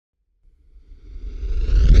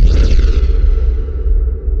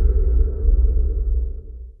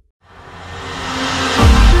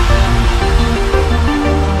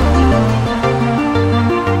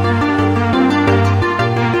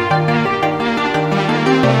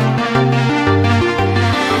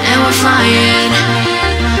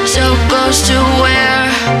close to where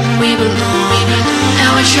we belong, and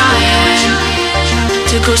we're trying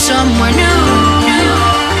to go somewhere new.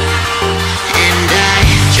 And I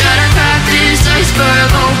try to crack this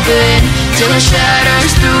iceberg open till it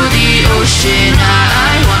shatters through the ocean.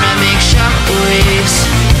 I wanna make shockwaves,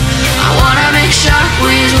 I wanna make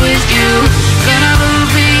shockwaves with you. Gonna move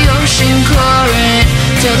the ocean current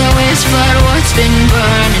till the waves flood what's been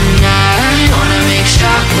burning. I wanna make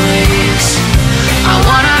shockwaves, I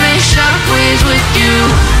wanna make shockwaves with you.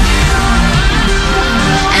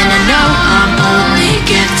 And I know I'm only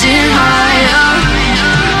getting higher,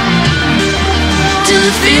 till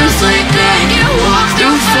it feels like I can walk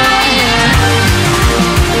through fire.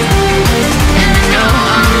 And I know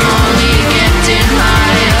I'm only getting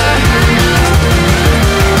higher,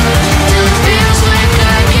 till it feels like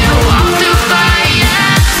I can walk through fire.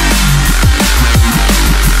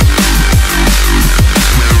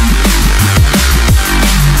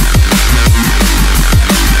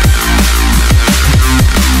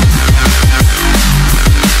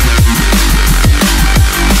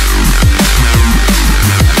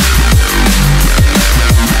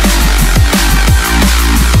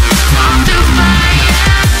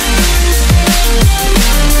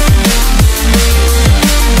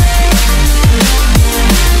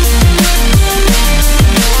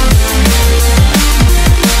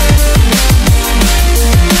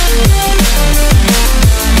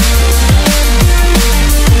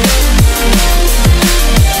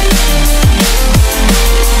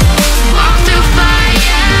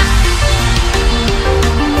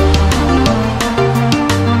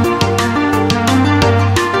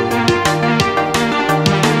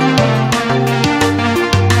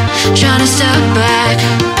 Trying to step back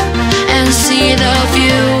and see the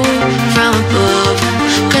view from above,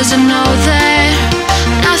 'cause I know that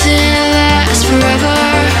nothing lasts forever.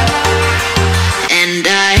 And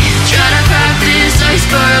I try to crack this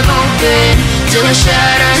iceberg open till it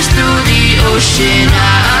shatters through the ocean.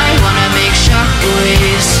 I wanna make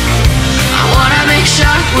shockwaves, I wanna make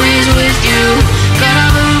shockwaves with you. Gonna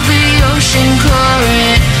move the ocean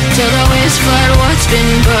current till the waves flood what's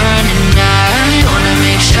been burning. I wanna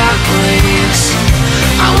make shockwaves,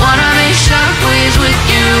 I wanna make shockwaves with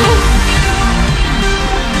you.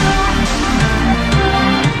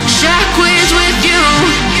 Shockwaves with you,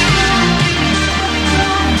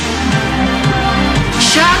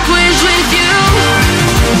 shockwaves with you,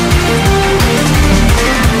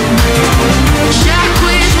 shockwaves.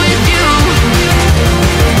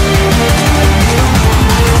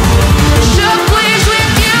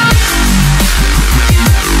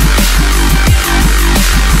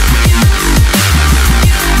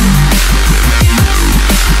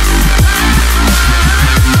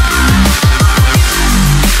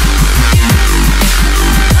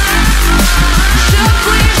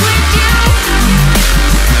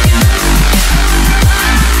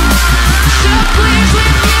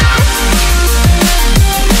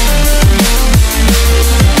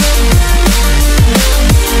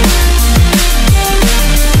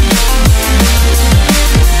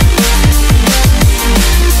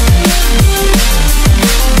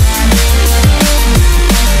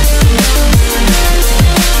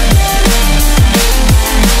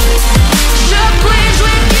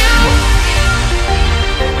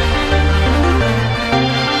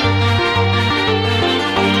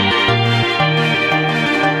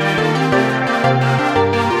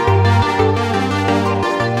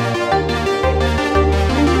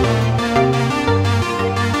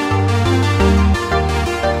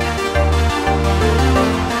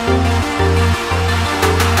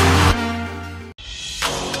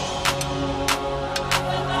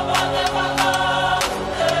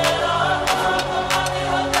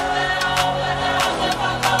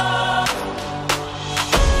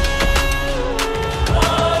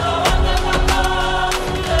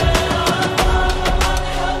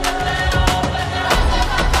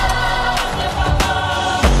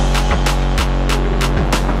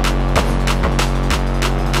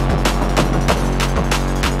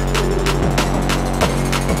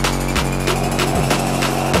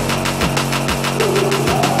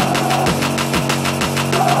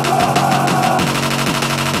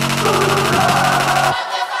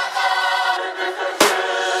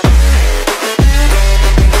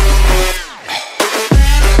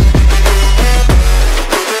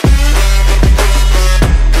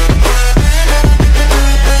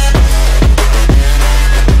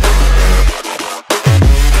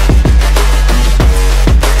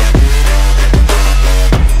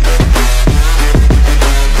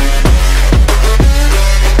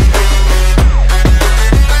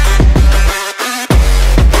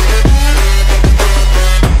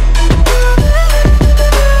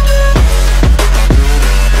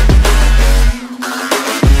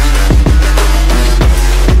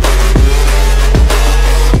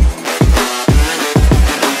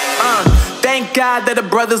 God that the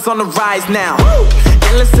brothers on the rise now.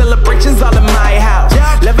 Endless celebrations all in my house.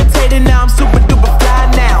 Levitating now, I'm super duper fly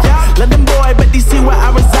now. London boy, but DC where I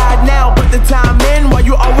reside now. Put the time in while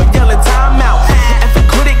you always yelling time out. And for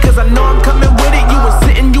quit it, cause I know I'm coming with it. You were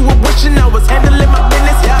sitting, you were wishing I was handling my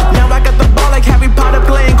business. Now I got the ball like Harry Potter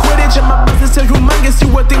playing Quidditch. And my business so humongous, you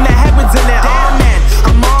would think that happens in it. Oh man,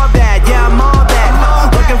 I'm all that, yeah, I'm all that.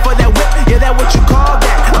 Looking for that whip, yeah, that what you call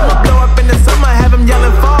that. I'ma blow up in the summer, have him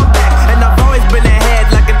yelling fall back. And I've always been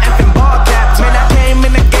ahead like an effing ball cap. Man, I came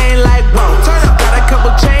in the game like, whoa. Got a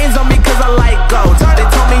couple chains on me cause I like gold. They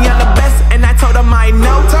told me I'm the best and I told them I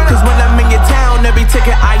know. Cause when I'm in your town, every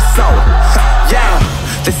ticket I sold. Yeah,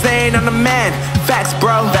 they saying I'm the man. Facts,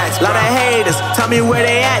 bro. Lot of haters, tell me where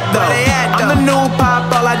they at though. I'm the new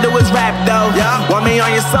pop, all I do is rap though. Want me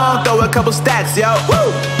on your song, throw a couple stacks, yo.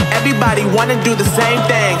 Everybody wanna do the same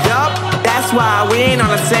thing. That's why we ain't on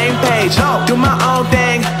the same page. Do my own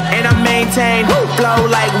thing and I maintain. Flow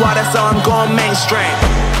like water, so I'm going mainstream.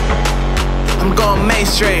 I'm going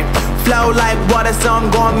mainstream. Flow like water, so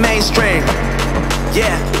I'm going mainstream.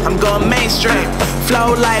 Yeah, I'm going mainstream.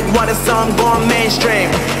 Flow like water, so I'm going mainstream.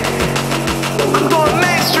 I'm going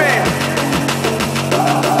mainstream.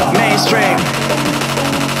 Mainstream.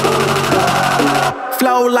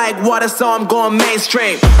 Flow like water, so I'm going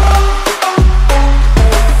mainstream.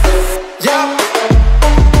 Yeah.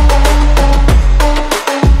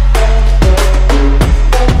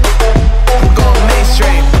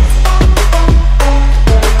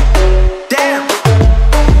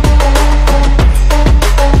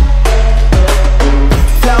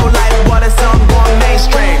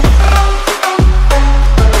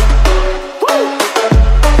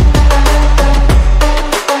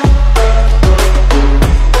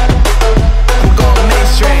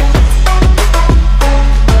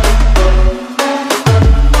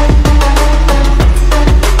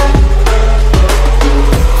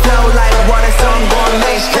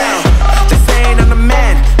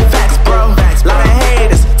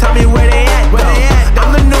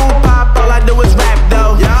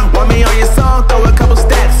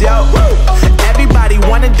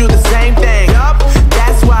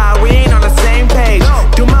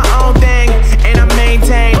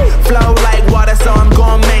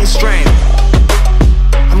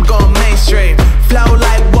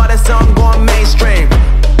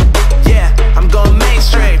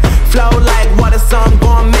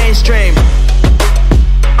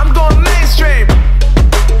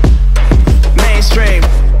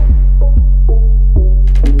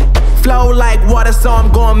 Flow like water, so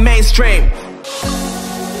I'm going mainstream.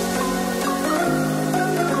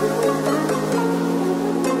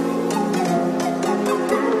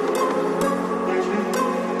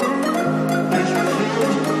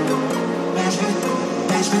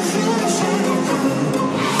 Makes me feel